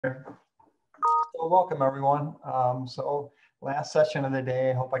So welcome everyone. So last session of the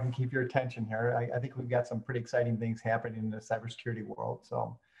day, I hope I can keep your attention here. I think we've got some pretty exciting things happening in the cybersecurity world.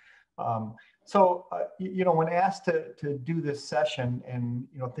 Um, when asked to do this session and,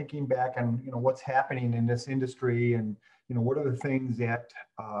 thinking back on, what's happening in this industry and, what are the things that,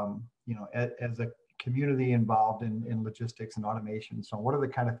 as a community involved in logistics and automation. So what are the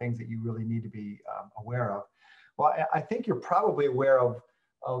kind of things that you really need to be aware of? Well, I think you're probably aware of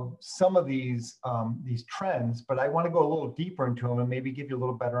some of these trends, but I want to go a little deeper into them and maybe give you a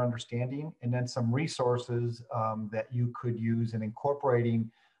little better understanding, and then some resources that you could use in incorporating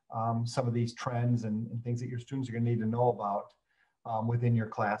some of these trends and things that your students are going to need to know about within your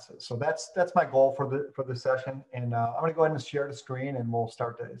classes. So that's my goal for the session, and I'm going to go ahead and share the screen, and we'll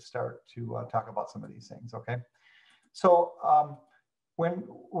start to talk about some of these things. Okay, so.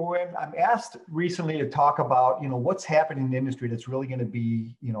 When I'm asked recently to talk about, what's happening in the industry that's really going to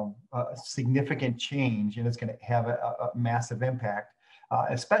be, a significant change, and it's going to have a massive impact,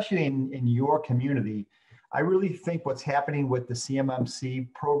 especially in your community, I really think what's happening with the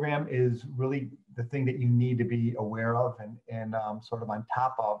CMMC program is really the thing that you need to be aware of and sort of on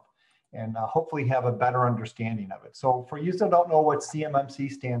top of, and hopefully have a better understanding of it. So for you that don't know what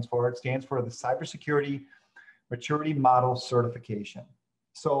CMMC stands for, it stands for the Cybersecurity Maturity Model Certification.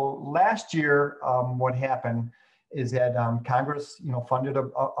 So last year, what happened is that Congress, funded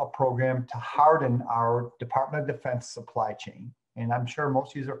a program to harden our Department of Defense supply chain. And I'm sure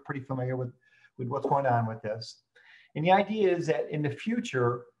most of you are pretty familiar with what's going on with this. And the idea is that in the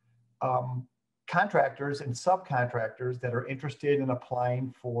future, contractors and subcontractors that are interested in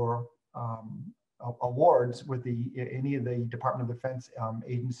applying for awards with any of the Department of Defense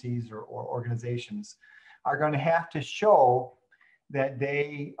agencies or organizations are going to have to show that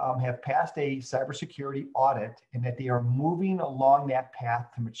they have passed a cybersecurity audit and that they are moving along that path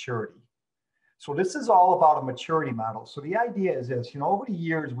to maturity. So this is all about a maturity model. So the idea is this, over the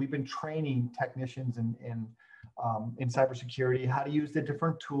years, we've been training technicians in cybersecurity, how to use the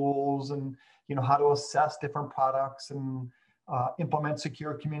different tools and, how to assess different products and implement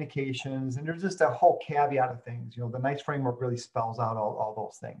secure communications. And there's just a whole caveat of things. The NICE framework really spells out all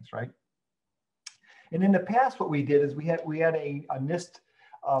those things, right? And in the past, what we did is we had a NIST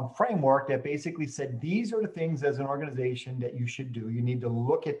framework that basically said, these are the things as an organization that you should do. You need to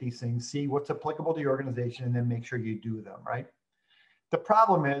look at these things, see what's applicable to your organization, and then make sure you do them, right? The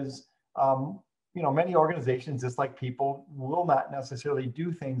problem is, many organizations, just like people, will not necessarily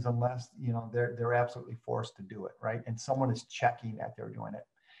do things unless, they're absolutely forced to do it, right? And someone is checking that they're doing it.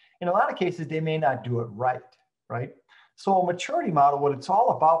 In a lot of cases, they may not do it right? So a maturity model, what it's all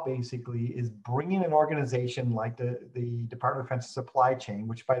about basically is bringing an organization like the Department of Defense supply chain,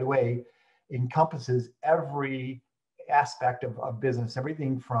 which by the way, encompasses every aspect of business,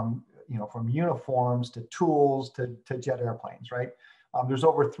 everything from uniforms to tools to jet airplanes, right? There's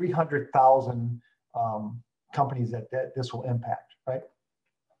over 300,000 companies that this will impact, right?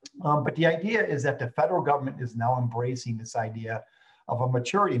 But the idea is that the federal government is now embracing this idea of a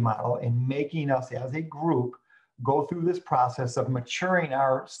maturity model and making us as a group go through this process of maturing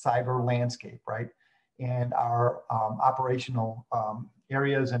our cyber landscape, right? And our operational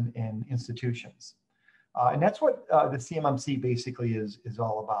areas and institutions. And that's what the CMMC basically is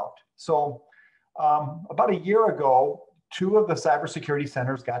all about. So about a year ago, two of the cybersecurity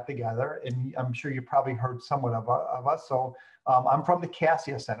centers got together, and I'm sure you probably heard somewhat of us. So I'm from the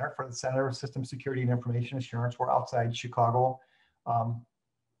CASIA Center for the Center of System Security and Information Assurance. We're outside Chicago.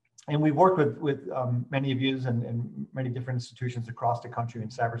 And we've worked with many of you and many different institutions across the country in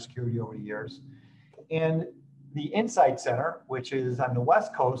cybersecurity over the years. And the Insight Center, which is on the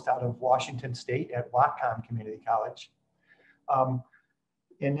West Coast out of Washington State at Whatcom Community College.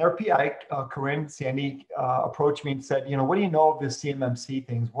 And their PI, Corinne Sandy, approached me and said, what do you know of this CMMC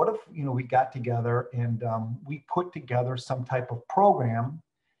things? What if, we got together and we put together some type of program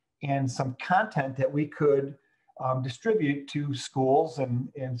and some content that we could distribute to schools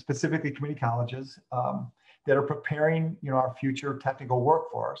and specifically community colleges that are preparing, our future technical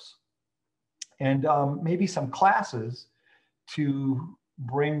workforce, and maybe some classes to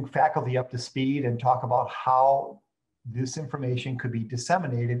bring faculty up to speed and talk about how this information could be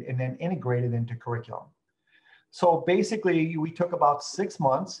disseminated and then integrated into curriculum. So basically, we took about 6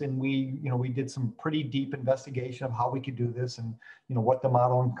 months, and we did some pretty deep investigation of how we could do this and what the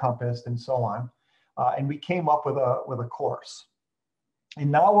model encompassed and so on. And we came up with a course.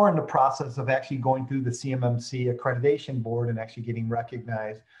 And now we're in the process of actually going through the CMMC accreditation board and actually getting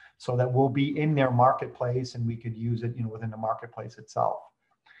recognized so that we'll be in their marketplace and we could use it within the marketplace itself.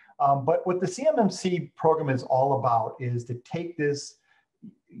 But what the CMMC program is all about is to take this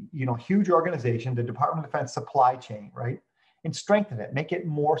huge organization, the Department of Defense supply chain, right? And strengthen it, make it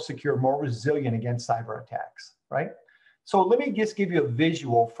more secure, more resilient against cyber attacks, right? So let me just give you a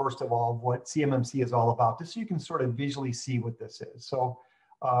visual, first of all, of what CMMC is all about, just so you can sort of visually see what this is. So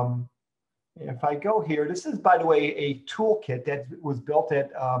if I go here, this is, by the way, a toolkit that was built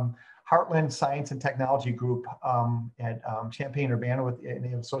at Heartland Science and Technology Group at Champaign-Urbana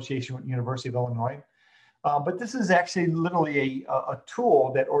in association with the University of Illinois. But this is actually literally a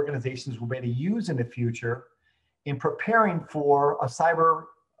tool that organizations will be able to use in the future in preparing for a cyber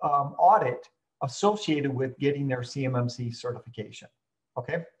audit associated with getting their CMMC certification,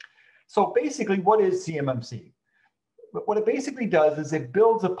 okay? So basically, what is CMMC? What it basically does is it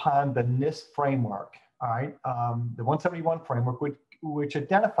builds upon the NIST framework, all right? The 171 framework, which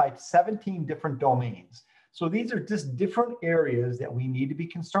identified 17 different domains. So these are just different areas that we need to be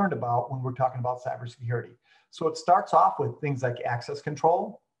concerned about when we're talking about cybersecurity. So it starts off with things like access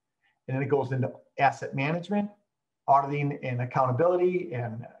control, and then it goes into asset management, auditing and accountability,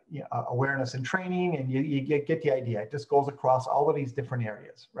 and awareness and training, and you get the idea. It just goes across all of these different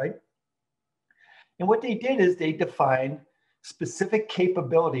areas, right? And what they did is they defined specific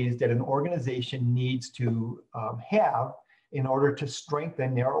capabilities that an organization needs to have in order to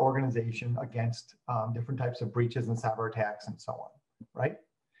strengthen their organization against different types of breaches and cyber attacks and so on, right?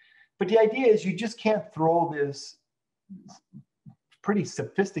 But the idea is you just can't throw this pretty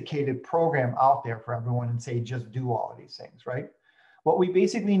sophisticated program out there for everyone and say, just do all of these things, right? What we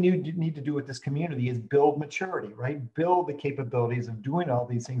basically need to do with this community is build maturity, right? Build the capabilities of doing all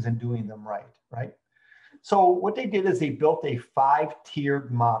these things and doing them right, right? So what they did is they built a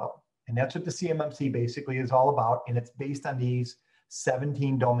 5-tiered model. And that's what the CMMC basically is all about. And it's based on these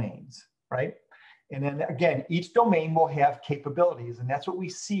 17 domains, right? And then again, each domain will have capabilities. And that's what we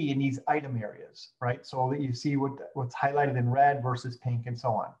see in these item areas, right? So that you see what's highlighted in red versus pink and so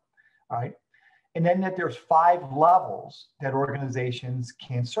on, all right? And then that there's 5 levels that organizations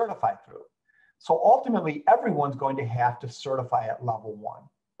can certify through. So ultimately, everyone's going to have to certify at level 1,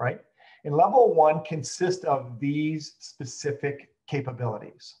 right? And level 1 consists of these specific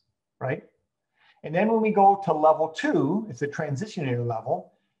capabilities, right? And then when we go to level 2, it's a transitionary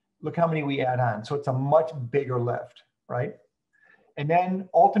level. Look how many we add on. So it's a much bigger lift, right? And then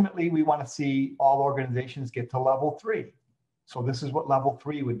ultimately, we want to see all organizations get to level 3. So this is what level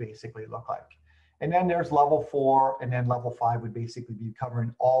 3 would basically look like. And then there's level 4, and then level 5 would basically be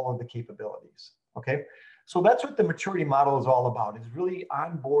covering all of the capabilities, okay? So that's what the maturity model is all about, is really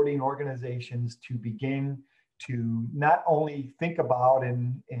onboarding organizations to begin to not only think about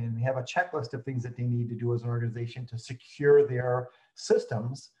and have a checklist of things that they need to do as an organization to secure their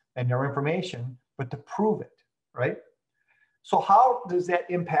systems and their information, but to prove it, right? So how does that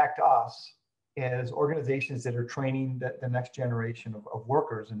impact us as organizations that are training the next generation of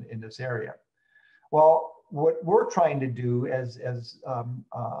workers in this area? Well, what we're trying to do as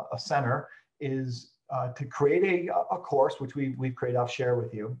a center is to create a course, which we've created, I'll share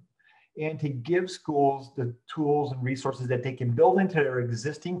with you, and to give schools the tools and resources that they can build into their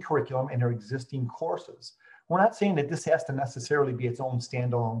existing curriculum and their existing courses. We're not saying that this has to necessarily be its own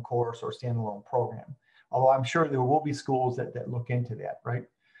standalone course or standalone program, although I'm sure there will be schools that look into that, right?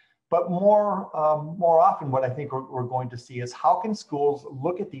 But more often, what I think we're going to see is how can schools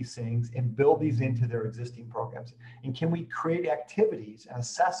look at these things and build these into their existing programs? And can we create activities and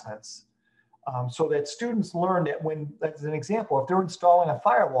assessments so that students learn that when, as an example, if they're installing a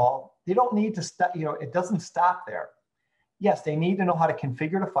firewall, they don't need to stop, it doesn't stop there. Yes, they need to know how to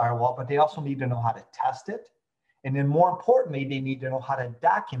configure the firewall, but they also need to know how to test it. And then more importantly, they need to know how to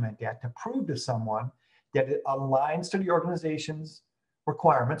document that to prove to someone that it aligns to the organization's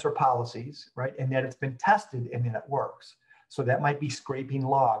requirements or policies, right? And that it's been tested and that it works. So that might be scraping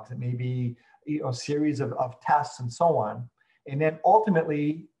logs. It may be a series of tests and so on. And then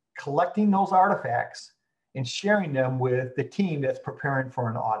ultimately collecting those artifacts and sharing them with the team that's preparing for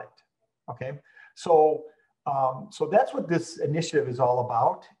an audit, okay? So that's what this initiative is all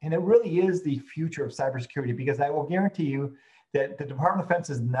about. And it really is the future of cybersecurity, because I will guarantee you that the Department of Defense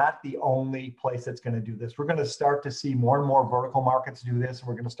is not the only place that's going to do this. We're going to start to see more and more vertical markets do this. And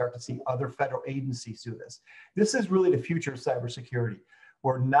we're going to start to see other federal agencies do this. This is really the future of cybersecurity.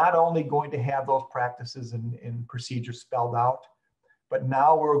 We're not only going to have those practices and procedures spelled out, but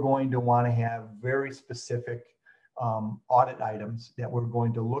now we're going to want to have very specific audit items that we're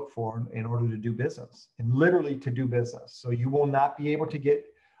going to look for in order to do business, and literally to do business. So you will not be able to get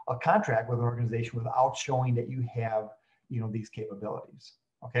a contract with an organization without showing that you have these capabilities,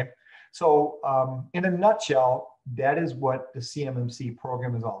 okay? So in a nutshell, that is what the CMMC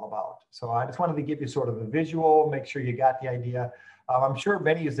program is all about. So I just wanted to give you sort of a visual, make sure you got the idea. I'm sure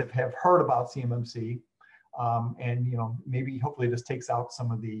many of you have heard about CMMC. And maybe hopefully this takes out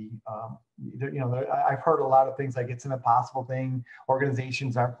some of the I've heard a lot of things like it's an impossible thing,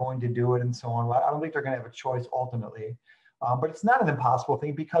 organizations aren't going to do it and so on. Well, I don't think they're going to have a choice ultimately, but it's not an impossible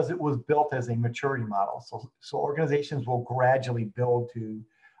thing because it was built as a maturity model. So organizations will gradually build to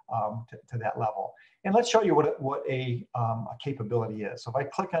that level. And let's show you what a capability is. So if I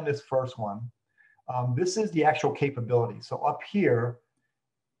click on this first one, this is the actual capability. So up here,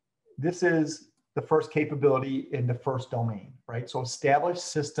 this is the first capability in the first domain, right? So establish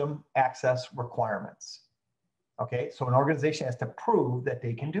system access requirements. Okay, so an organization has to prove that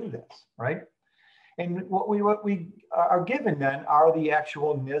they can do this, right? And what we are given then are the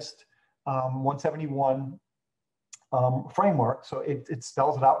actual NIST 171 framework. So it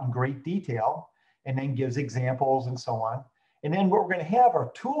spells it out in great detail and then gives examples and so on. And then what we're going to have are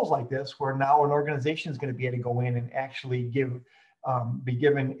tools like this where now an organization is going to be able to go in and actually be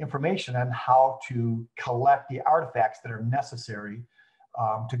given information on how to collect the artifacts that are necessary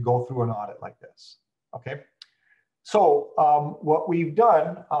to go through an audit like this. Okay, so what we've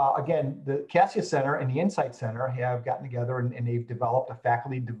done, again, the Cassia Center and the Insight Center have gotten together and they've developed a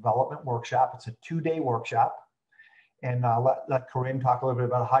faculty development workshop. It's a 2-day workshop. And let Corinne talk a little bit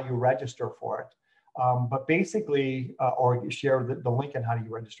about how you register for it. But basically, or share the link on how you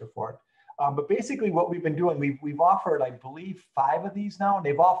register for it. But basically what we've been doing, we've offered, I believe, 5 of these now, and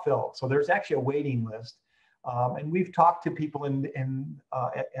they've all filled. So there's actually a waiting list. And we've talked to people at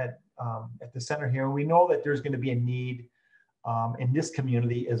the center here, and we know that there's going to be a need in this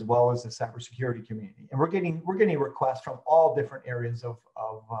community as well as the cybersecurity community. And we're getting requests from all different areas of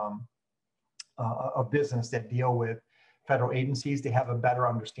business that deal with federal agencies to have a better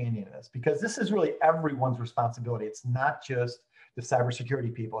understanding of this, because this is really everyone's responsibility. It's not just the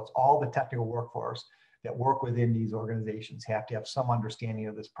cybersecurity people, it's all the technical workforce that work within these organizations have to have some understanding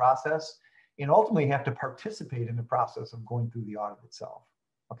of this process and ultimately have to participate in the process of going through the audit itself.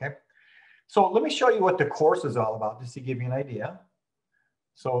 Okay, so let me show you what the course is all about, just to give you an idea.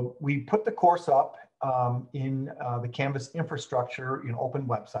 So we put the course up in the Canvas infrastructure open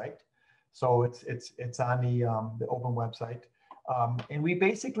website. So it's on the open website. And we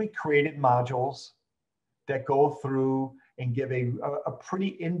basically created modules that go through and give a pretty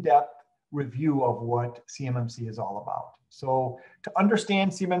in-depth review of what CMMC is all about. So to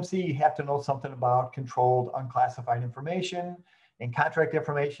understand CMMC, you have to know something about controlled unclassified information and contract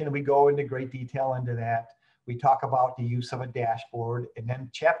information. And we go into great detail into that. We talk about the use of a dashboard. And then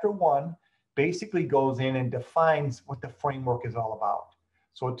chapter 1 basically goes in and defines what the framework is all about.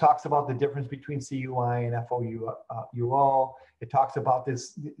 So it talks about the difference between CUI and FOUL. It talks about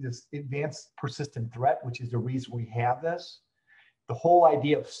this advanced persistent threat, which is the reason we have this. The whole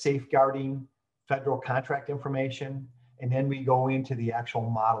idea of safeguarding federal contract information. And then we go into the actual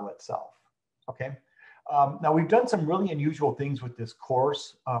model itself, okay? Now we've done some really unusual things with this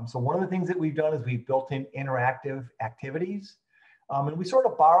course. So one of the things that we've done is we've built in interactive activities. And we sort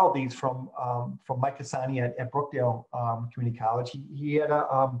of borrowed these from Mike Cassani at Brookdale Community College. He had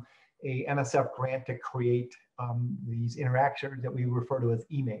a NSF grant to create these interactions that we refer to as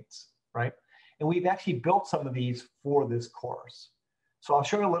e-mates, right? And we've actually built some of these for this course. So I'll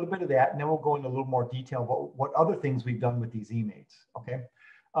show you a little bit of that, and then we'll go into a little more detail about what other things we've done with these e-mates, okay?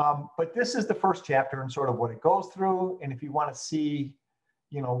 But this is the first chapter and sort of what it goes through. And if you want to see,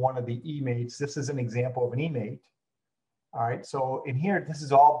 one of the e-mates, this is an example of an e-mate. All right, so in here, this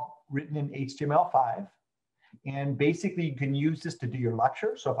is all written in HTML5. And basically, you can use this to do your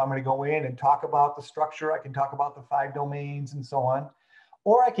lecture. So if I'm going to go in and talk about the structure, I can talk about the 5 domains and so on.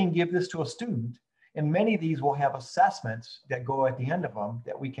 Or I can give this to a student. And many of these will have assessments that go at the end of them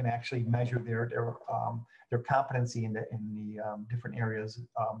that we can actually measure their competency in the different areas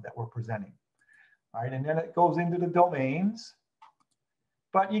that we're presenting. All right, and then it goes into the domains.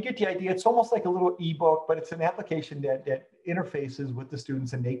 But you get the idea. It's almost like a little ebook, but it's an application that interfaces with the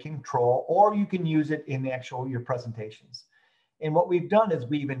students and they control, or you can use it in your presentations. And what we've done is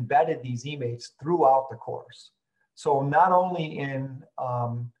we've embedded these e-mates throughout the course. So not only in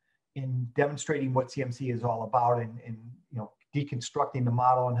demonstrating what CMC is all about and deconstructing the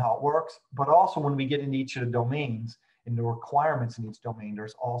model and how it works, but also when we get into each of the domains and the requirements in each domain,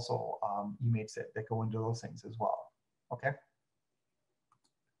 there's also e-mates that go into those things as well. Okay.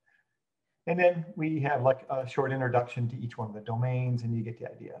 And then we have like a short introduction to each one of the domains, and you get the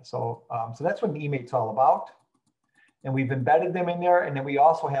idea. So, so that's what an e-mate's all about. And we've embedded them in there. And then we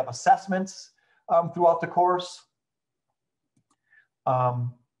also have assessments throughout the course.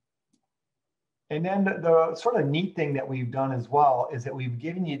 And then the sort of neat thing that we've done as well is that we've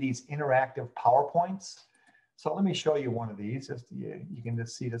given you these interactive PowerPoints. So let me show you one of these, just you can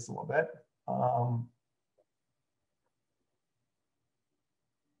just see this a little bit.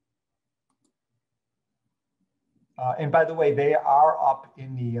 And by the way, they are up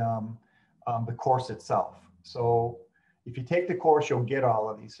in the course itself. So if you take the course, you'll get all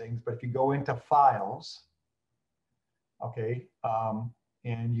of these things. But if you go into files, okay,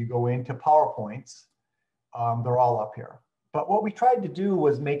 and you go into PowerPoints, they're all up here. But what we tried to do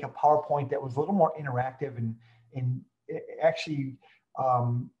was make a PowerPoint that was a little more interactive and it actually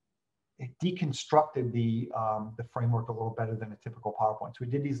it deconstructed the framework a little better than a typical PowerPoint. So we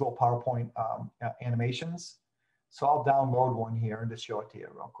did these little PowerPoint animations. So I'll download one here and just show it to you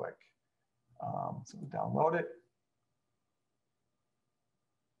real quick. So we'll download it.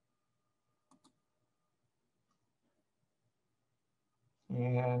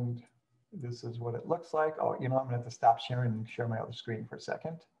 And this is what it looks like. Oh, you know, I'm gonna have to stop sharing and share my other screen for a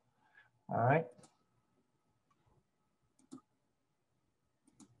second. All right.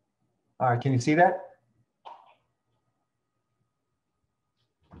 All right, can you see that?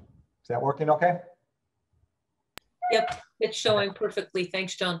 Is that working okay? Yep, it's showing perfectly.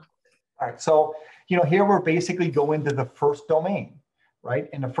 Thanks, John. All right, so, you know, here we're basically going to the first domain, right?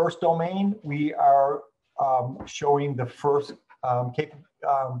 In the first domain, we are showing the first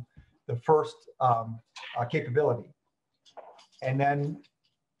capability. And then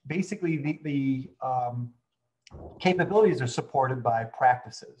basically the capabilities are supported by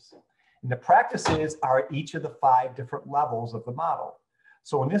practices. And the practices are each of the 5 different levels of the model.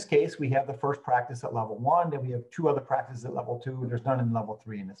 So in this case, we have the first practice at level 1, then we have 2 other practices at level 2, there's none in level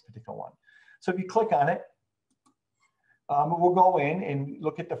 3 in this particular one. So if you click on it, we'll go in and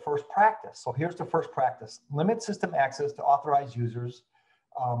look at the first practice. So here's the first practice: limit system access to authorized users,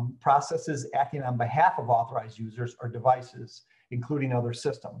 processes acting on behalf of authorized users or devices, including other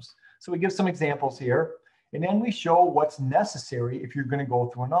systems. So we give some examples here, and then we show what's necessary if you're going to go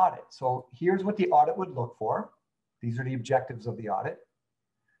through an audit. So here's what the audit would look for. These are the objectives of the audit.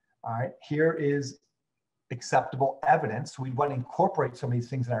 All right, here is acceptable evidence. We want to incorporate some of these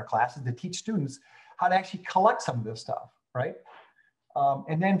things in our classes to teach students how to actually collect some of this stuff, right?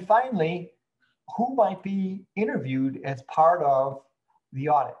 And then finally, who might be interviewed as part of the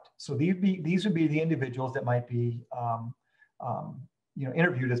audit. So these would be the individuals that might be you know,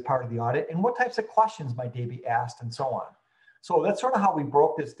 interviewed as part of the audit, and what types of questions might they be asked, and so on. So that's sort of how we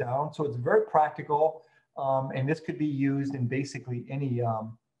broke this down. So it's very practical, and this could be used in basically any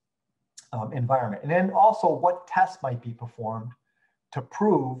environment. And then also what tests might be performed to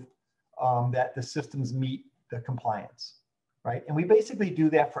prove that the systems meet the compliance, right? And we basically do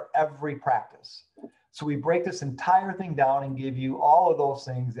that for every practice. So we break this entire thing down and give you all of those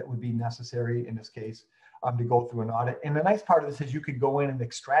things that would be necessary in this case to go through an audit. And the nice part of this is you could go in and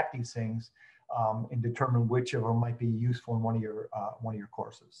extract these things and determine which of them might be useful in one of your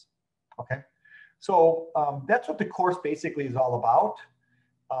courses. Okay, so that's what the course basically is all about.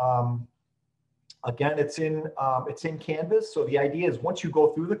 Again, it's in Canvas. So the idea is once you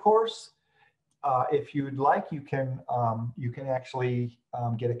go through the course, if you'd like, you can actually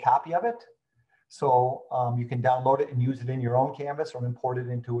get a copy of it. So you can download it and use it in your own Canvas or import it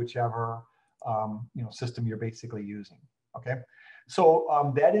into whichever you know, system you're basically using. Okay,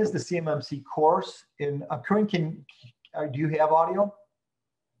 so that is the CMMC course. In Corinne, do you have audio?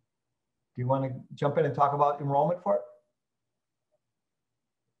 Do you want to jump in and talk about enrollment for it?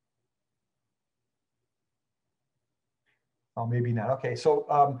 Oh, maybe not. Okay,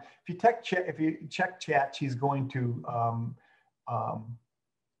 so if you check chat, she's going to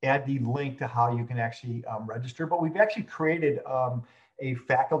add the link to how you can actually register. But we've actually created a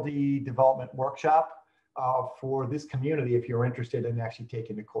faculty development workshop for this community if you're interested in actually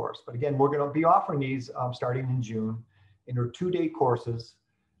taking the course. But again, we're going to be offering these starting in June, and they're 2-day courses.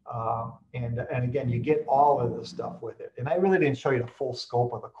 And again, you get all of the stuff with it. And I really didn't show you the full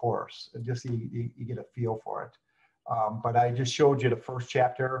scope of the course, just so you get a feel for it. But I just showed you the first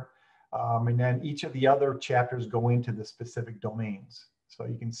chapter, and then each of the other chapters go into the specific domains. So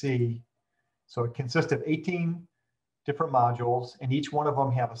you can see, so it consists of 18 different modules, and each one of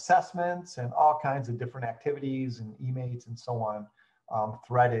them have assessments and all kinds of different activities and emates and so on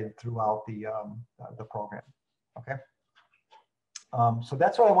threaded throughout the program. Okay. So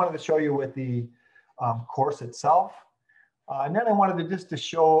that's what I wanted to show you with the course itself. And then I wanted to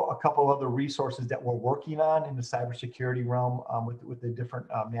show a couple other resources that we're working on in the cybersecurity realm with the different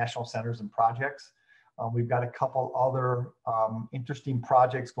national centers and projects. We've got a couple other interesting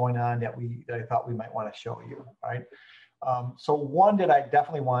projects going on that I thought we might want to show you, right? So one that I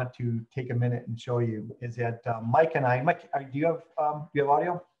definitely want to take a minute and show you is that Mike and I, do you have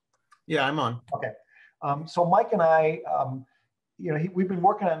audio? Yeah, I'm on. Okay. So Mike and I, we've been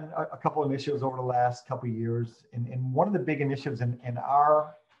working on a couple of initiatives over the last couple of years. And one of the big initiatives in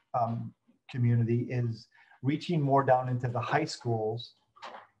our community is reaching more down into the high schools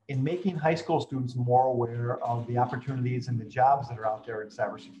and making high school students more aware of the opportunities and the jobs that are out there in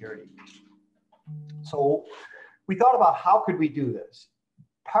cybersecurity. So we thought about how could we do this?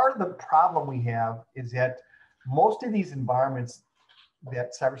 Part of the problem we have is that most of these environments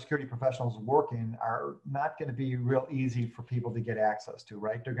that cybersecurity professionals work in are not going to be real easy for people to get access to,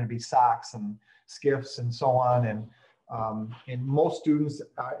 right? They're going to be SOCs and SCIFs and so on. And most students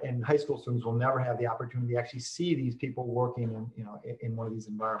and high school students will never have the opportunity to actually see these people working in one of these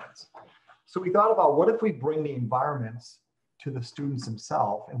environments. So we thought about what if we bring the environments to the students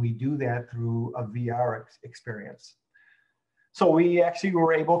themselves, and we do that through a VR experience. So we actually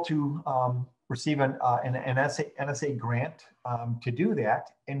were able to receive an NSA grant to do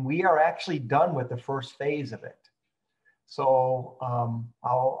that, and we are actually done with the first phase of it. So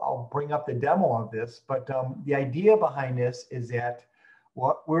I'll bring up the demo of this, but the idea behind this is that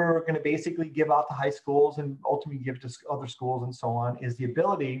what we're going to basically give out to high schools and ultimately give to other schools and so on is the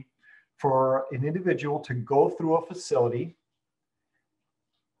ability for an individual to go through a facility,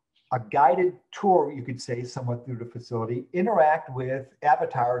 a guided tour, you could say, somewhat through the facility, interact with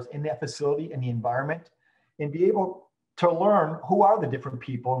avatars in that facility and the environment, and be able to learn who are the different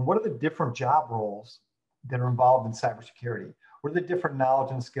people and what are the different job roles that are involved in cybersecurity. What are the different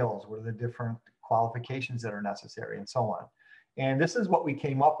knowledge and skills? What are the different qualifications that are necessary and so on? And this is what we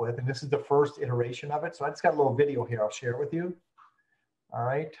came up with, and this is the first iteration of it. So I just got a little video here I'll share with you. All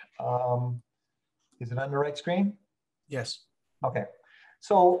right. Is it on the right screen? Yes. Okay.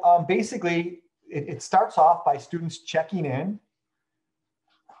 So basically, it starts off by students checking in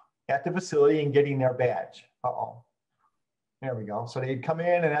at the facility and getting their badge. Uh-oh. There we go. So they'd come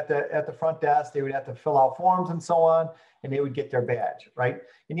in, and at the front desk, they would have to fill out forms and so on, and they would get their badge, right?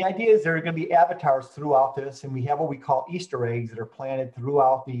 And the idea is there are going to be avatars throughout this, and we have what we call Easter eggs that are planted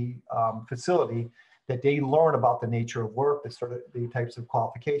throughout the facility that they learn about the nature of work, the types of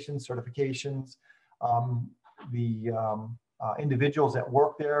qualifications, certifications, individuals that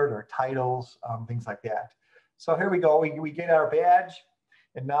work there, their titles, things like that. So here we go, we get our badge,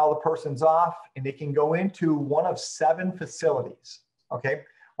 and now the person's off and they can go into one of 7 facilities, okay?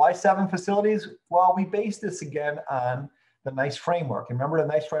 Why 7 facilities? Well, we base this again on the NICE framework. And remember, the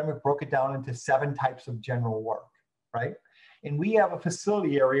NICE framework broke it down into 7 types of general work, right? And we have a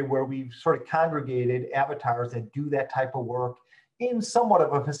facility area where we've sort of congregated avatars that do that type of work in somewhat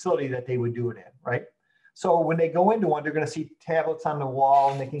of a facility that they would do it in, right? So when they go into one, they're going to see tablets on the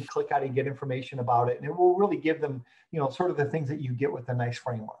wall, and they can click out and get information about it. And it will really give them, sort of the things that you get with the NICE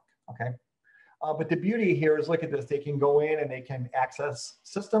framework, okay? But the beauty here is, look at this. They can go in and they can access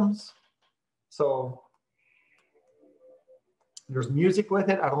systems. So there's music with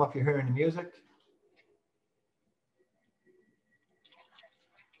it. I don't know if you're hearing the music.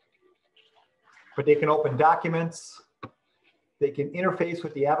 But they can open documents. They can interface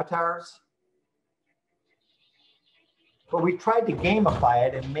with the avatars. But we tried to gamify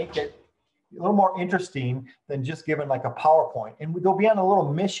it and make it a little more interesting than just giving like a PowerPoint. And they'll be on a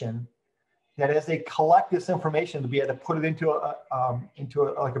little mission that as they collect this information, they'll be able to put it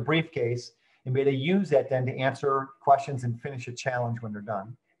into like a briefcase and be able to use that then to answer questions and finish a challenge when they're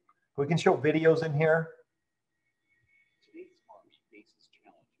done. We can show videos in here. Today's army faces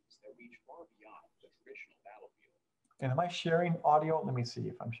challenges that reach far beyond the traditional battlefield. And am I sharing audio? Let me see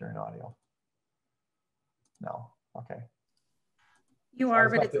if I'm sharing audio. No. Okay. You are,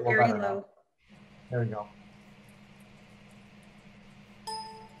 but it's very low. There we go.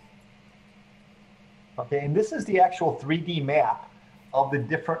 Okay, and this is the actual 3D map of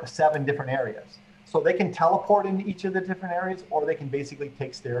the 7 different areas. So they can teleport into each of the different areas, or they can basically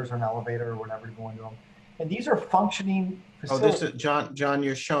take stairs or an elevator or whatever to go into them. And these are functioning facilities. Oh, this is John,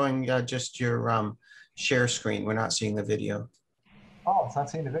 you're showing just your share screen. We're not seeing the video. Oh, it's not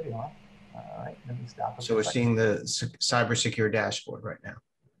seeing the video, huh? All right, let me stop. So we're seeing the cybersecure dashboard right now.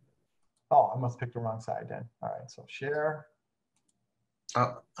 Oh, I must pick the wrong side then. All right, so share.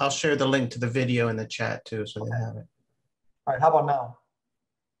 I'll share the link to the video in the chat too, so they have it. All right, how about now?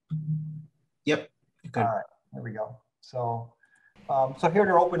 Yep. Good. All right, there we go. So, so here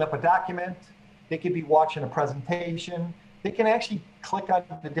they're opening up a document. They could be watching a presentation. They can actually click on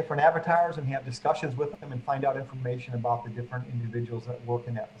the different avatars and have discussions with them and find out information about the different individuals that work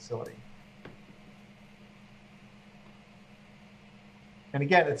in that facility. And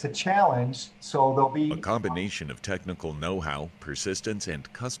again, it's a challenge, so there'll be a combination of technical know-how, persistence,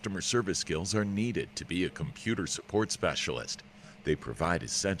 and customer service skills are needed to be a computer support specialist. They provide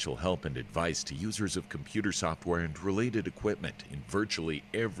essential help and advice to users of computer software and related equipment in virtually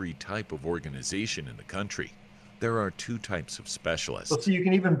every type of organization in the country. There are two types of specialists. So see, you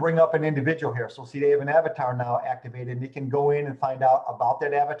can even bring up an individual here. So see, they have an avatar now activated, and they can go in and find out about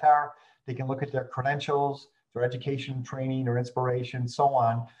that avatar. They can look at their credentials, their education, training, or inspiration, so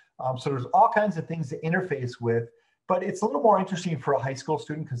on. So there's all kinds of things to interface with, but it's a little more interesting for a high school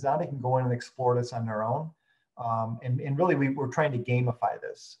student because now they can go in and explore this on their own. And really, we're trying to gamify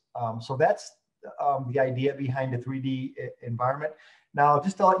this. So that's the idea behind the 3D environment. Now,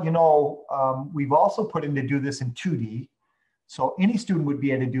 just to let you know, we've also put in to do this in 2D. So any student would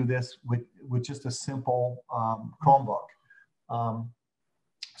be able to do this with just a simple Chromebook.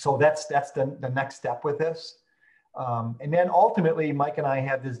 So that's the next step with this. And then ultimately, Mike and I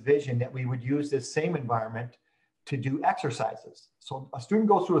have this vision that we would use this same environment to do exercises. So a student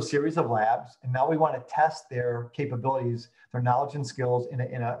goes through a series of labs, and now we want to test their capabilities, their knowledge and skills in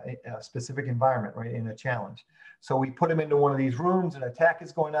a specific environment, right, in a challenge. So we put them into one of these rooms, an attack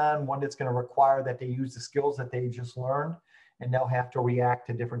is going on, one that's going to require that they use the skills that they just learned, and they'll have to react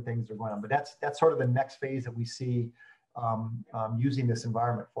to different things that are going on. But that's sort of the next phase that we see using this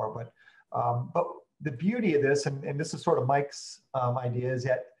environment for. But the beauty of this, and this is sort of Mike's idea, is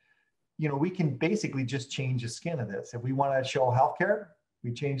that we can basically just change the skin of this. If we want to show healthcare,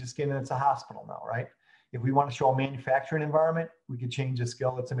 we change the skin and it's a hospital now, right? If we want to show a manufacturing environment, we could change the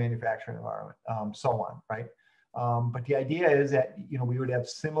skill, it's a manufacturing environment, so on, right? But the idea is that we would have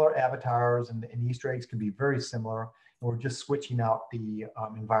similar avatars, and Easter eggs can be very similar, and we're just switching out the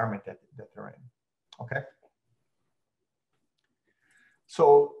environment that they're in. Okay.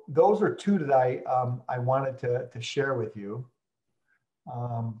 So those are two that I wanted to share with you.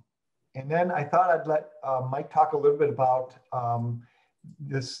 And then I thought I'd let Mike talk a little bit about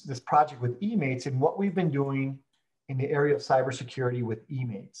this project with eMates and what we've been doing in the area of cybersecurity with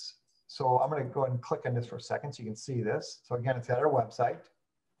eMates. So I'm going to go ahead and click on this for a second so you can see this. So again, it's at our website.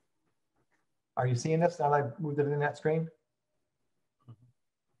 Are you seeing this now that I've moved it in that screen?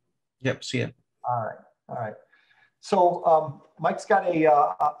 Yep, see it. All right. So Mike's got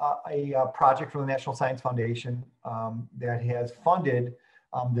a project from the National Science Foundation that has funded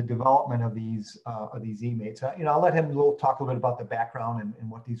the development of these eMates. I'll let him talk a little bit about the background and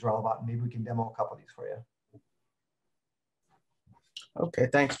what these are all about, and maybe we can demo a couple of these for you. Okay,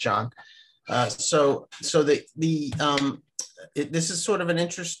 thanks, John. This is sort of an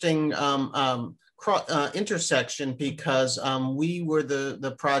interesting intersection because we were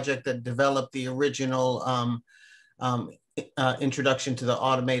the project that developed the original introduction to the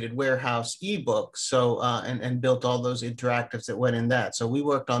automated warehouse ebook. So and built all those interactives that went in that. So we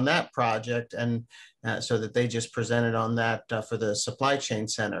worked on that project, and so that they just presented on that for the supply chain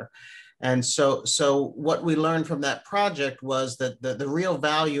center. And so what we learned from that project was that the real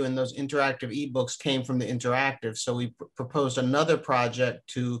value in those interactive ebooks came from the interactive. So we proposed another project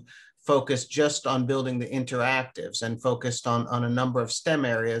to focus just on building the interactives and focused on a number of STEM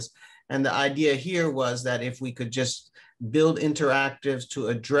areas. And the idea here was that if we could just build interactives to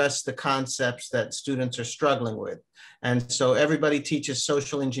address the concepts that students are struggling with. And so everybody teaches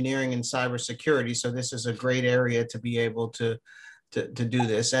social engineering and cybersecurity. So this is a great area to be able to do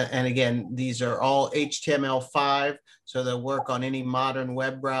this. And again, these are all HTML5, so they'll work on any modern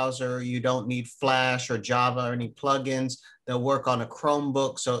web browser. You don't need Flash or Java or any plugins. They'll work on a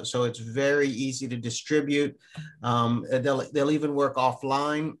Chromebook, so it's very easy to distribute. They'll even work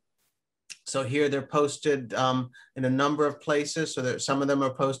offline. So here they're posted in a number of places. So some of them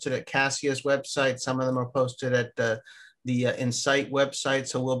are posted at Cassia's website. Some of them are posted at the Insight website.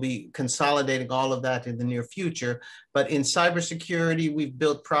 So we'll be consolidating all of that in the near future. But in cybersecurity, we've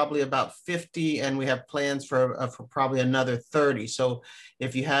built probably about 50, and we have plans for probably another 30. So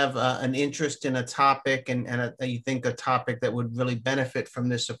if you have an interest in a topic and you think a topic that would really benefit from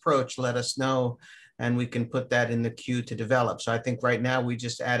this approach, let us know, and we can put that in the queue to develop. So I think right now we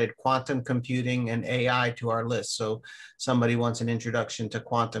just added quantum computing and AI to our list. So somebody wants an introduction to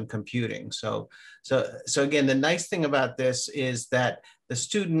quantum computing. So again, the nice thing about this is that the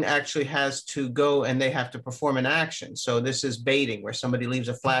student actually has to go and they have to perform an action. So this is baiting, where somebody leaves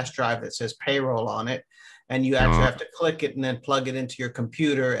a flash drive that says payroll on it, and you actually have to click it and then plug it into your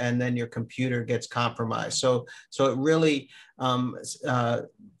computer, and then your computer gets compromised. So it really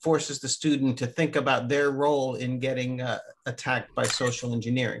forces the student to think about their role in getting attacked by social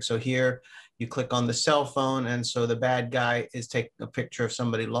engineering. So here you click on the cell phone, and so the bad guy is taking a picture of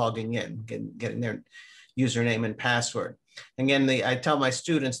somebody logging in, getting their username and password. Again, I tell my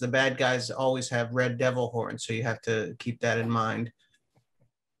students the bad guys always have red devil horns, so you have to keep that in mind.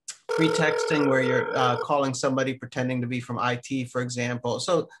 free texting where you're calling somebody pretending to be from IT, for example.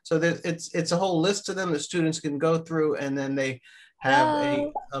 So it's a whole list of them that students can go through, and then they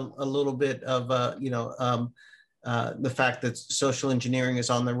have a little bit of the fact that social engineering is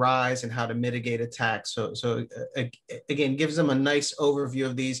on the rise and how to mitigate attacks. So again, gives them a nice overview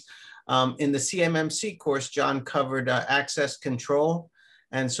of these. In the CMMC course, John covered access control.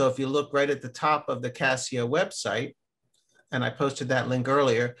 And so if you look right at the top of the CASIA website, and I posted that link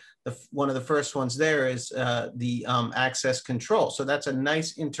earlier, one of the first ones there is the access control. So that's a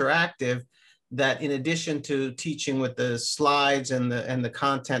nice interactive that, in addition to teaching with the slides and the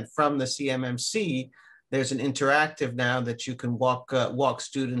content from the CMMC, there's an interactive now that you can walk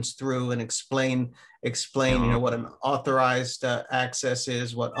students through and explain what an authorized access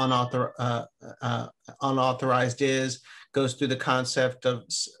is, what unauthorized is, goes through the concept of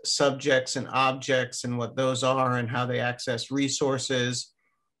subjects and objects and what those are and how they access resources.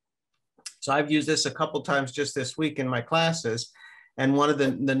 So I've used this a couple times just this week in my classes. And one of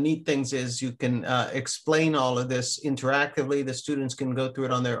the neat things is you can explain all of this interactively. The students can go through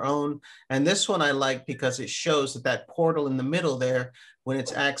it on their own. And this one I like because it shows that portal in the middle there, when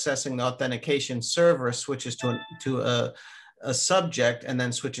it's accessing the authentication server, switches to a subject and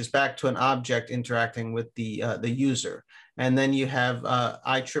then switches back to an object interacting with the user. And then you have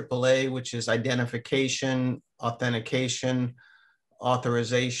IAAA, which is identification, authentication,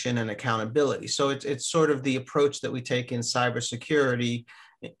 authorization, and accountability. So it's sort of the approach that we take in cybersecurity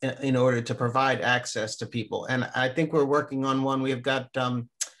in order to provide access to people. And I think we're working on one. We've got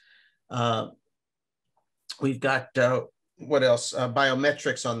what else?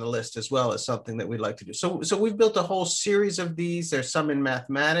 Biometrics on the list as well as something that we'd like to do. So we've built a whole series of these. There's some in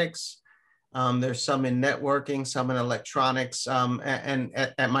mathematics. There's some in networking, some in electronics. And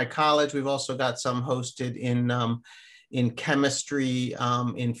at my college, we've also got some hosted in chemistry,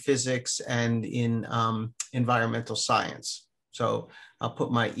 in physics, and in environmental science. So I'll put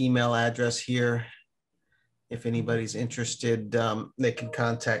my email address here. If anybody's interested, they can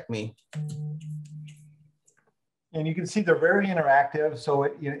contact me. And you can see they're very interactive. So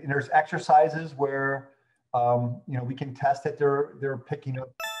there's exercises where we can test that they're picking up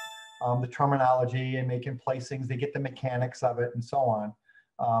the terminology and they can place things. They get the mechanics of it and so on.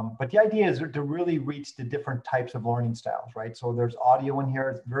 But the idea is to really reach the different types of learning styles, right? So there's audio in here.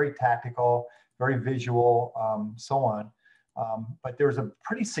 It's very tactical, very visual, so on. But there's a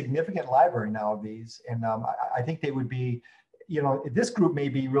pretty significant library now of these. And I think they would be, this group may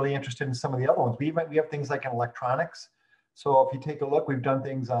be really interested in some of the other ones. We have things like in electronics. So if you take a look, we've done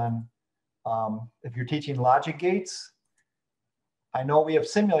things on, if you're teaching logic gates, I know we have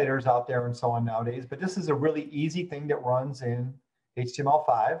simulators out there and so on nowadays, but this is a really easy thing that runs in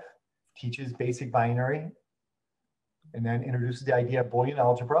HTML5, teaches basic binary, and then introduces the idea of Boolean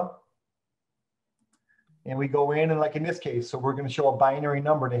algebra. And we go in and like in this case, so we're going to show a binary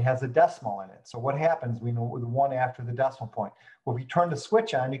number that has a decimal in it. So what happens, we know with 1 after the decimal point. Well, if you turn the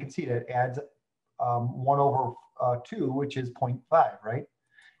switch on, you can see that it adds 1/2, which is 0.5, right?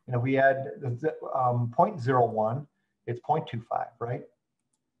 And if we add 0.01, it's 0.25, right?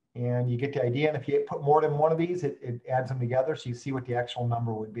 And you get the idea. And if you put more than one of these, it adds them together. So you see what the actual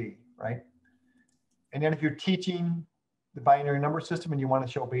number would be, right? And then if you're teaching the binary number system and you want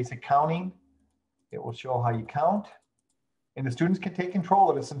to show basic counting, it will show how you count. And the students can take control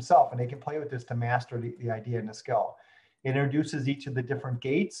of this themselves and they can play with this to master the idea and the skill. It introduces each of the different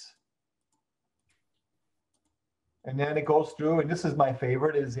gates. And then it goes through, and this is my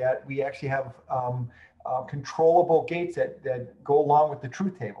favorite, is that we actually have controllable gates that go along with the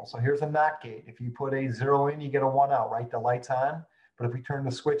truth table. So here's a NOT gate. If you put a 0 in, you get a 1 out, right? The light's on. But if we turn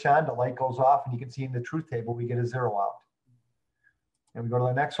the switch on, the light goes off, and you can see in the truth table, we get a 0 out. And we go to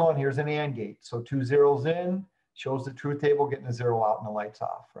the next one. Here's an AND gate. So 2 zeros in, shows the truth table, getting a 0 out, and the light's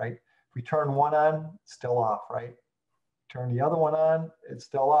off, right? If we turn one on, it's still off, right? Turn the other one on, it's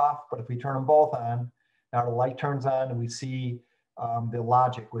still off. But if we turn them both on, now the light turns on, and we see the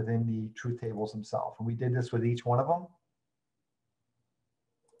logic within the truth tables themselves. And we did this with each one of them.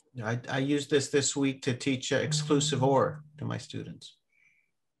 I used this week to teach exclusive OR to my students.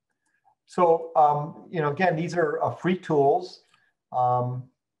 So, again, these are free tools.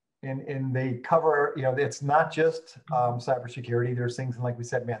 And they cover, it's not just cybersecurity. There's things in, like we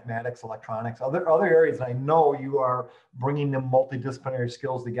said, mathematics, electronics, other areas. And I know you are bringing the multidisciplinary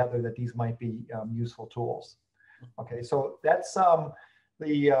skills together that these might be useful tools. Okay, so that's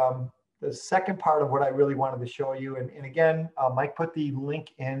the second part of what I really wanted to show you. And again, Mike put the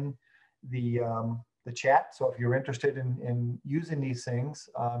link in the chat. So if you're interested in using these things,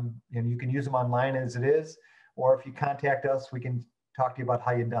 and you can use them online as it is, or if you contact us, we can talk to you about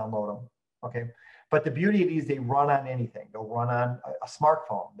how you download them. Okay. But the beauty of these, they run on anything. They'll run on a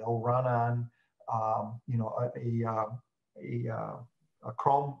smartphone. They'll run on, you know, a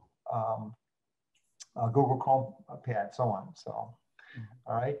Chrome, Google Chrome pad, so on. So,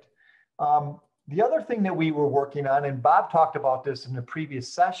 all right. The other thing that we were working on, and Bob talked about this in the previous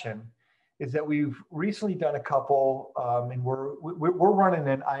session, is that we've recently done a couple, and we're running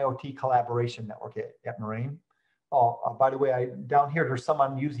an IoT collaboration network at Moraine. Oh, by the way, down here, there's some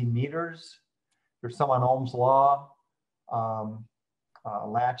on using meters. There's some on Ohm's law,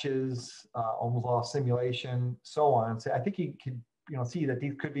 latches, Ohm's law simulation, so on. So I think you could, you know, see that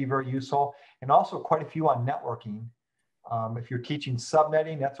these could be very useful, and also quite a few on networking. If you're teaching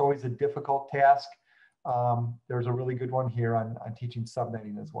subnetting, that's always a difficult task. There's a really good one here on teaching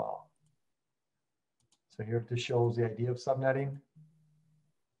subnetting as well. So here this shows the idea of subnetting.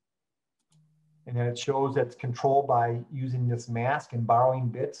 And then it shows that it's controlled by using this mask and borrowing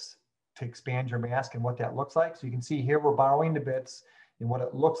bits to expand your mask and what that looks like. So you can see here we're borrowing the bits and what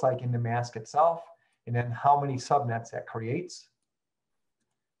it looks like in the mask itself, and then how many subnets that creates.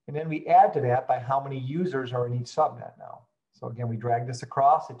 And then we add to that by how many users are in each subnet now. So again, we drag this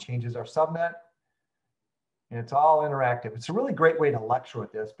across, it changes our subnet, and it's all interactive. It's a really great way to lecture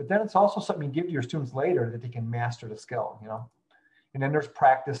with this, but then it's also something you give to your students later that they can master the skill, you know. And then there's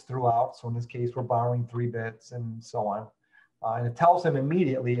practice throughout. So in this case, we're borrowing 3 bits and so on. And it tells them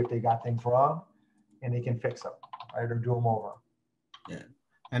immediately if they got things wrong, and they can fix them, right, or do them over. Yeah.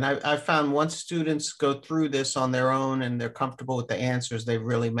 And I found once students go through this on their own and they're comfortable with the answers, they've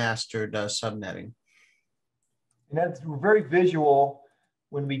really mastered subnetting. And that's very visual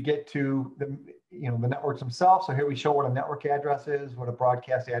when we get to the, you know, the networks themselves. So here we show what a network address is, what a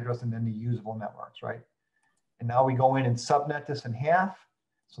broadcast address, and then the usable networks, right? And now we go in and subnet this in half.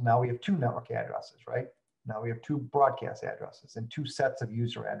 So now we have 2 network addresses, right? Now we have 2 broadcast addresses and 2 sets of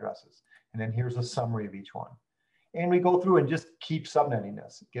user addresses. And then here's a summary of each one. And we go through and just keep subnetting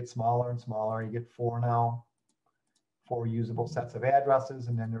this. It gets smaller and smaller. You get 4 now, 4 usable sets of addresses,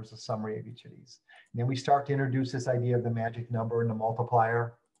 and then there's a summary of each of these. And then we start to introduce this idea of the magic number and the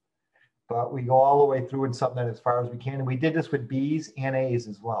multiplier. But we go all the way through and subnet as far as we can. And we did this with B's and A's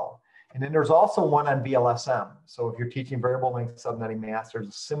as well. And then there's also one on VLSM. So if you're teaching variable length subnetting math, there's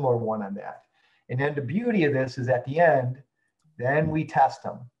a similar one on that. And then the beauty of this is at the end, then we test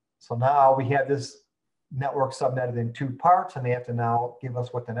them. So now we have this network subnetted in 2 parts, and they have to now give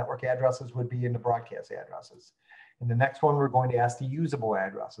us what the network addresses would be and the broadcast addresses. And the next one, we're going to ask the usable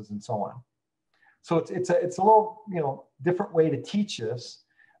addresses and so on. So it's a little, you know, different way to teach this,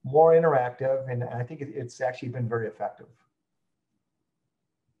 more interactive, and I think it's actually been very effective.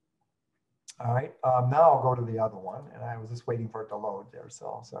 All right, now I'll go to the other one, and I was just waiting for it to load there,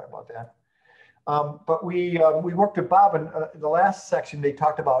 so sorry about that. But we worked with Bob, and the last section they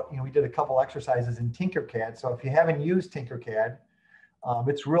talked about, you know, we did a couple exercises in Tinkercad. So if you haven't used Tinkercad,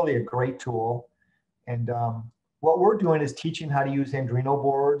 it's really a great tool. And what we're doing is teaching how to use Arduino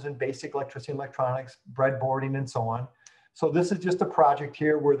boards and basic electricity and electronics, breadboarding, and so on. So this is just a project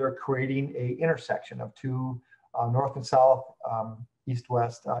here where they're creating a intersection of 2 north and south,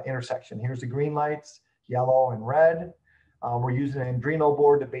 east-west intersection. Here's the green lights, yellow and red. We're using an Arduino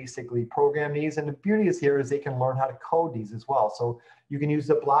board to basically program these. And the beauty is here is they can learn how to code these as well. So you can use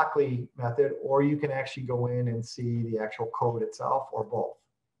the Blockly method, or you can actually go in and see the actual code itself, or both.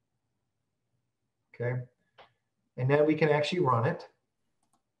 Okay. And then we can actually run it.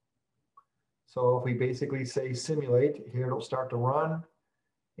 So if we basically say simulate, here it'll start to run.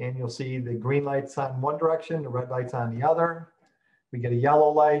 And you'll see the green light's on one direction, the red light's on the other. We get a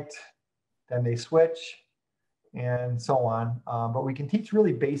yellow light, then they switch, and so on. But we can teach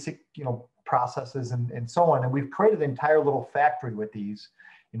really basic, you know, processes and so on. And we've created an entire little factory with these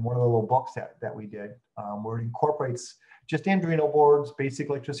in one of the little books that we did, where it incorporates just Arduino boards, basic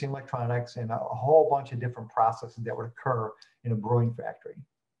electricity and electronics, and a whole bunch of different processes that would occur in a brewing factory.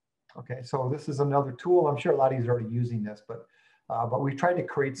 Okay, so this is another tool. I'm sure a lot of you are already using this, but we tried to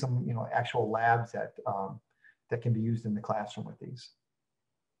create some, you know, actual labs that that can be used in the classroom with these.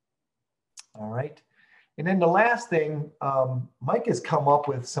 All right. And then the last thing, Mike has come up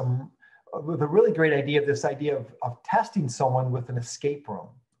with a really great idea of this idea of testing someone with an escape room.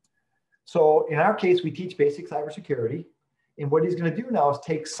 So in our case, we teach basic cybersecurity. And what he's going to do now is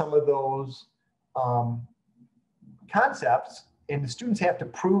take some of those concepts, and the students have to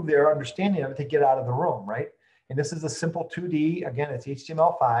prove their understanding of it to get out of the room, right? And this is a simple 2D. Again, it's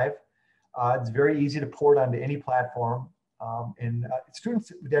HTML5. It's very easy to port onto any platform. And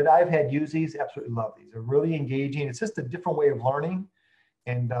students that I've had use these absolutely love these. They're really engaging. It's just a different way of learning.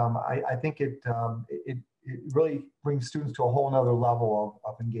 And I think it it really brings students to a whole nother level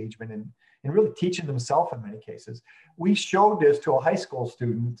of engagement and really teaching themselves in many cases. We showed this to a high school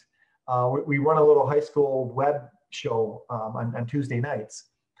student. We run a little high school web show on Tuesday nights.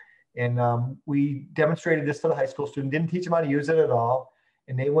 And we demonstrated this to the high school student, didn't teach them how to use it at all.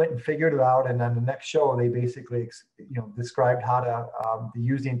 And they went and figured it out. And on the next show, they basically described how to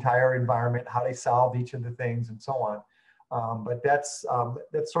use the entire environment, how they solved each of the things and so on. But that's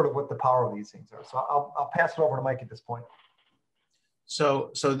sort of what the power of these things are. So I'll pass it over to Mike at this point.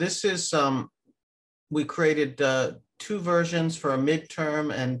 So this is, we created 2 versions for a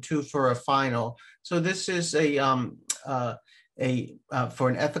midterm and 2 for a final. So this is for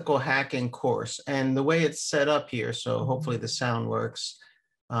an ethical hacking course. And the way it's set up here, so hopefully the sound works.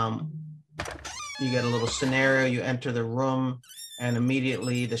 You get a little scenario, you enter the room, and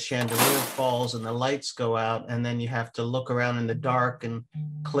immediately the chandelier falls and the lights go out, and then you have to look around in the dark and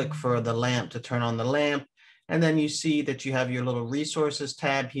click for the lamp to turn on the lamp. And then you see that you have your little resources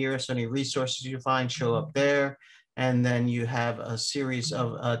tab here. So any resources you find show up there. And then you have a series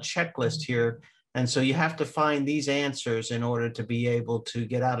of a checklist here. And so you have to find these answers in order to be able to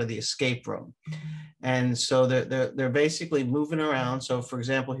get out of the escape room. And so they're basically moving around. So for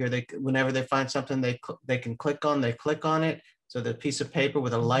example, here, whenever they find something they can click on, they click on it. So the piece of paper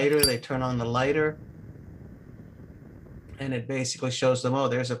with a lighter, they turn on the lighter. And it basically shows them, oh,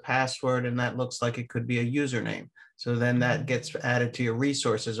 there's a password, and that looks like it could be a username. So then that gets added to your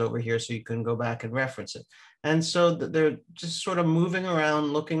resources over here so you can go back and reference it. And so they're just sort of moving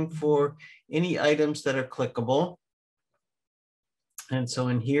around looking for any items that are clickable. And so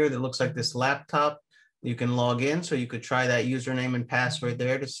in here, that looks like this laptop, you can log in. So you could try that username and password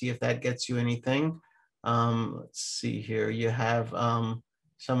there to see if that gets you anything. Let's see here, you have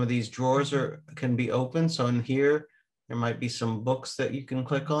some of these drawers can be open. So in here, there might be some books that you can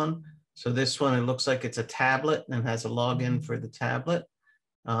click on. So this one, it looks like it's a tablet and has a login for the tablet.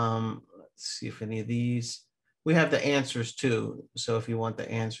 Let's see if any of these, we have the answers too. So if you want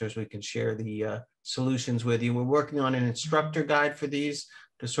the answers, we can share the solutions with you. We're working on an instructor guide for these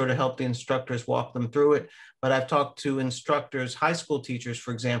to sort of help the instructors walk them through it. But I've talked to instructors, high school teachers,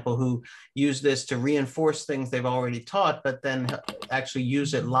 for example, who use this to reinforce things they've already taught, but then actually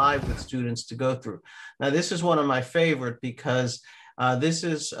use it live with students to go through. Now, this is one of my favorite because this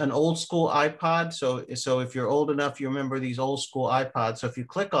is an old school iPod. So if you're old enough, you remember these old school iPods. So if you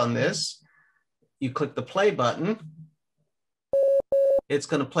click on this, you click the play button, it's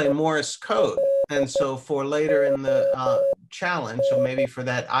going to play Morse code. And so for later in the challenge, so maybe for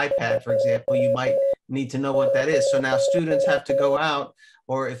that iPad, for example, you might need to know what that is. So now students have to go out,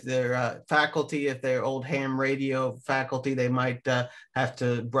 or if they're faculty, if they're old ham radio faculty, they might have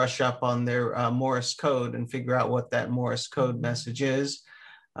to brush up on their Morse code and figure out what that Morse code message is.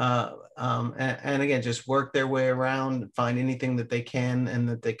 And again, just work their way around, find anything that they can and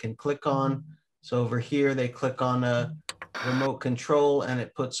that they can click on. So over here, they click on a remote control and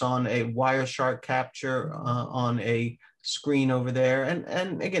it puts on a Wireshark capture on a screen over there.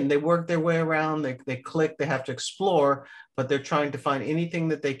 And again, they work their way around, they click, they have to explore, but they're trying to find anything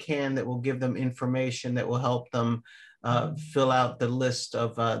that they can that will give them information that will help them fill out the list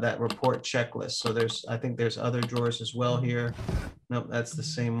of that report checklist. So I think there's other drawers as well here. Nope, that's the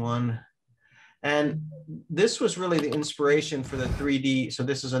same one. And this was really the inspiration for the 3D. So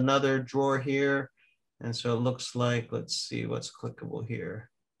this is another drawer here. And so it looks like, let's see what's clickable here.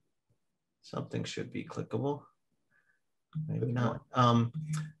 Something should be clickable. Maybe not.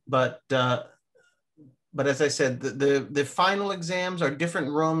 But as I said, the final exams are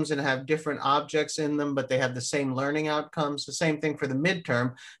different rooms and have different objects in them, but they have the same learning outcomes. The same thing for the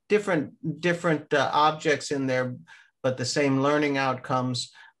midterm, different objects in there, but the same learning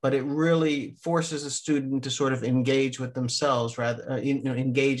outcomes. But it really forces a student to sort of engage with themselves, rather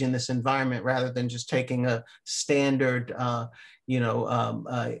engage in this environment rather than just taking a standard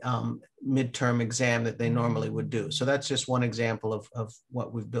midterm exam that they normally would do. So that's just one example of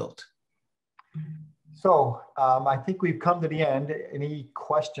what we've built. So I think we've come to the end. Any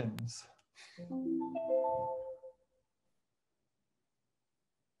questions?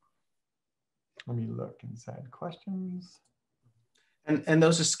 Let me look inside questions. And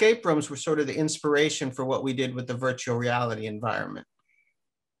those escape rooms were sort of the inspiration for what we did with the virtual reality environment.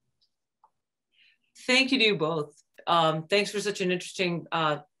 Thank you to you both. Thanks for such an interesting,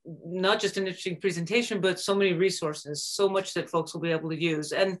 not just an interesting presentation, but so many resources, so much that folks will be able to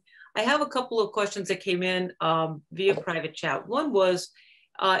use. And I have a couple of questions that came in via private chat. One was,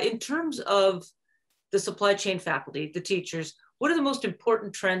 in terms of the supply chain faculty, the teachers, what are the most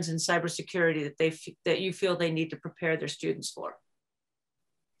important trends in cybersecurity that you feel they need to prepare their students for?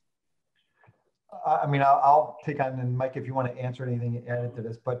 I mean, I'll take on, and Mike, if you want to answer anything added to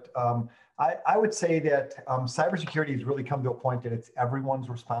this, but I would say that cybersecurity has really come to a point that it's everyone's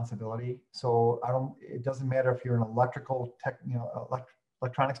responsibility. So it doesn't matter if you're an electrical tech,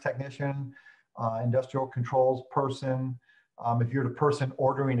 electronics technician, industrial controls person, if you're the person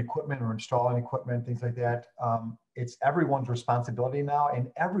ordering equipment or installing equipment, things like that, it's everyone's responsibility now, and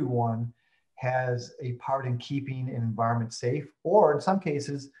everyone has a part in keeping an environment safe, or in some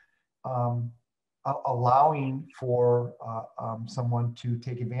cases, allowing for someone to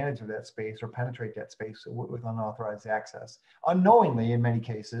take advantage of that space or penetrate that space with unauthorized access, unknowingly in many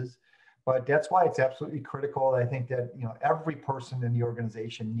cases. But that's why it's absolutely critical. I think that every person in the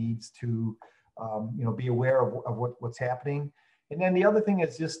organization needs to be aware of what's happening. And then the other thing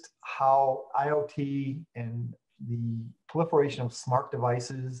is just how IoT and the proliferation of smart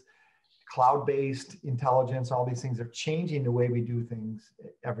devices, cloud-based intelligence, all these things are changing the way we do things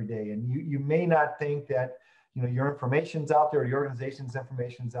every day. And you may not think that your information's out there, or your organization's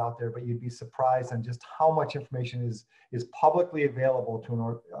information's out there, but you'd be surprised on just how much information is publicly available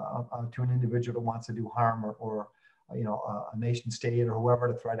to an individual that wants to do harm, or a nation state, or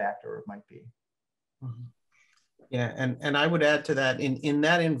whoever the threat actor might be. Mm-hmm. Yeah, and I would add to that, in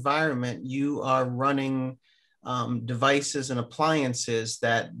that environment, you are running devices and appliances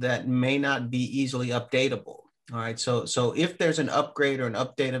that may not be easily updatable. All right, so if there's an upgrade or an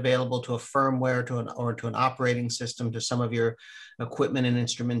update available to a firmware or to an operating system to some of your equipment and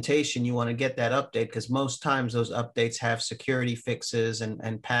instrumentation, you want to get that update, because most times those updates have security fixes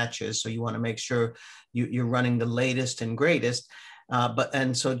and patches. So you want to make sure you're running the latest and greatest.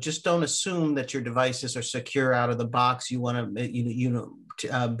 So just don't assume that your devices are secure out of the box. You want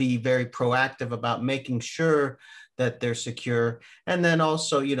to be very proactive about making sure that they're secure. And then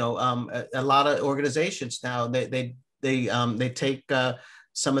also, a lot of organizations now, they take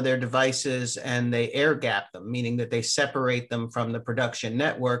some of their devices and they air gap them, meaning that they separate them from the production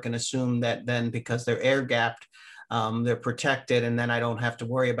network and assume that then because they're air gapped, they're protected, and then I don't have to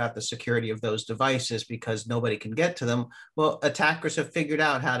worry about the security of those devices because nobody can get to them. Well, attackers have figured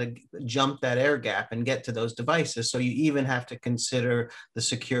out how to jump that air gap and get to those devices. So you even have to consider the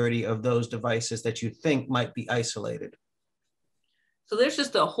security of those devices that you think might be isolated. So there's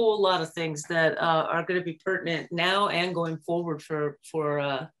just a whole lot of things that are going to be pertinent now and going forward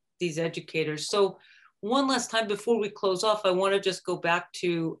for these educators. So one last time before we close off, I want to just go back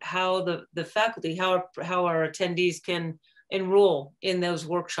to how the faculty, how our attendees can enroll in those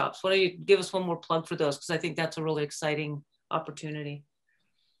workshops. Why don't you give us one more plug for those? Because I think that's a really exciting opportunity.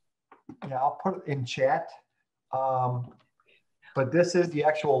 Yeah, I'll put it in chat. But this is the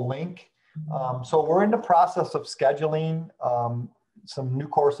actual link. So we're in the process of scheduling some new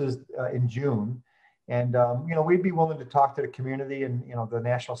courses in June. And, we'd be willing to talk to the community and, the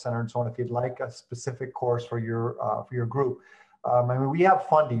National Center and so on, if you'd like a specific course for your group. I mean, we have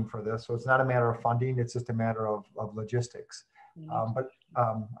funding for this, so it's not a matter of funding, it's just a matter of logistics.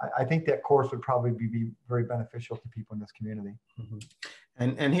 Mm-hmm. I think that course would probably be very beneficial to people in this community.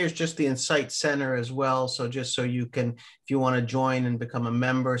 Mm-hmm. And here's just the Insight Center as well. So just so you can, if you want to join and become a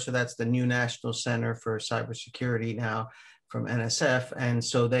member, so that's the new National Center for Cybersecurity now from NSF. And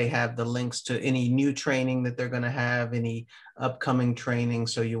so they have the links to any new training that they're going to have, any upcoming training.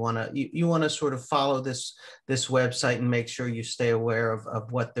 So you want to sort of follow this website and make sure you stay aware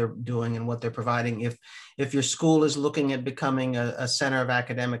of what they're doing and what they're providing. If your school is looking at becoming a center of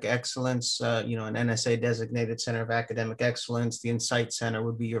academic excellence, an NSA designated center of academic excellence, the Insight Center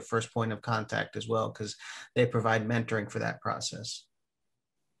would be your first point of contact as well, because they provide mentoring for that process.